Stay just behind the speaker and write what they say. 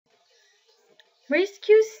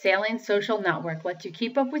raceQ's sailing social network lets you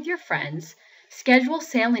keep up with your friends, schedule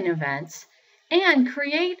sailing events, and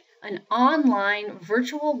create an online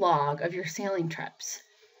virtual log of your sailing trips.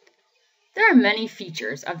 There are many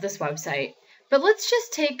features of this website, but let's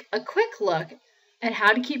just take a quick look at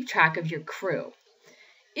how to keep track of your crew.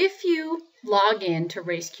 If you log in to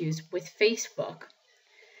raceQs with Facebook,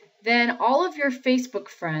 then all of your Facebook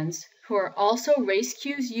friends who are also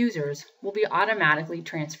raceQs users will be automatically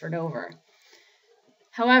transferred over.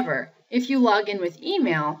 However, if you log in with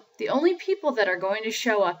email, the only people that are going to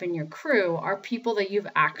show up in your crew are people that you've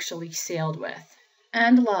actually sailed with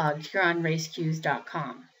and logged here on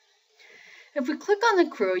raceQs.com. If we click on the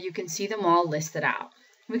crew, you can see them all listed out.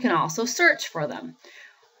 We can also search for them.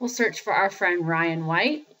 We'll search for our friend Ryan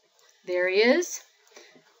White. There he is.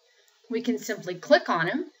 We can simply click on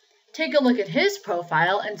him, take a look at his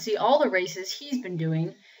profile, and see all the races he's been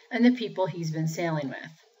doing and the people he's been sailing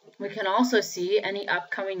with. We can also see any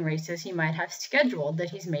upcoming races he might have scheduled that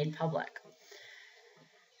he's made public.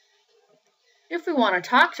 If we want to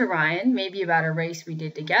talk to Ryan, maybe about a race we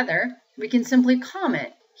did together, we can simply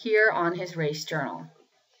comment here on his race journal.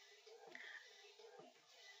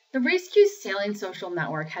 The raceQs Sailing Social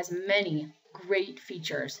Network has many great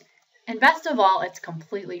features, and best of all, it's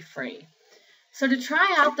completely free. So to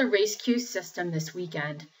try out the raceQs system this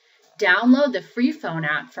weekend, download the free phone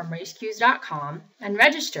app from raceQs.com and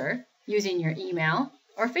register using your email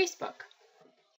or Facebook.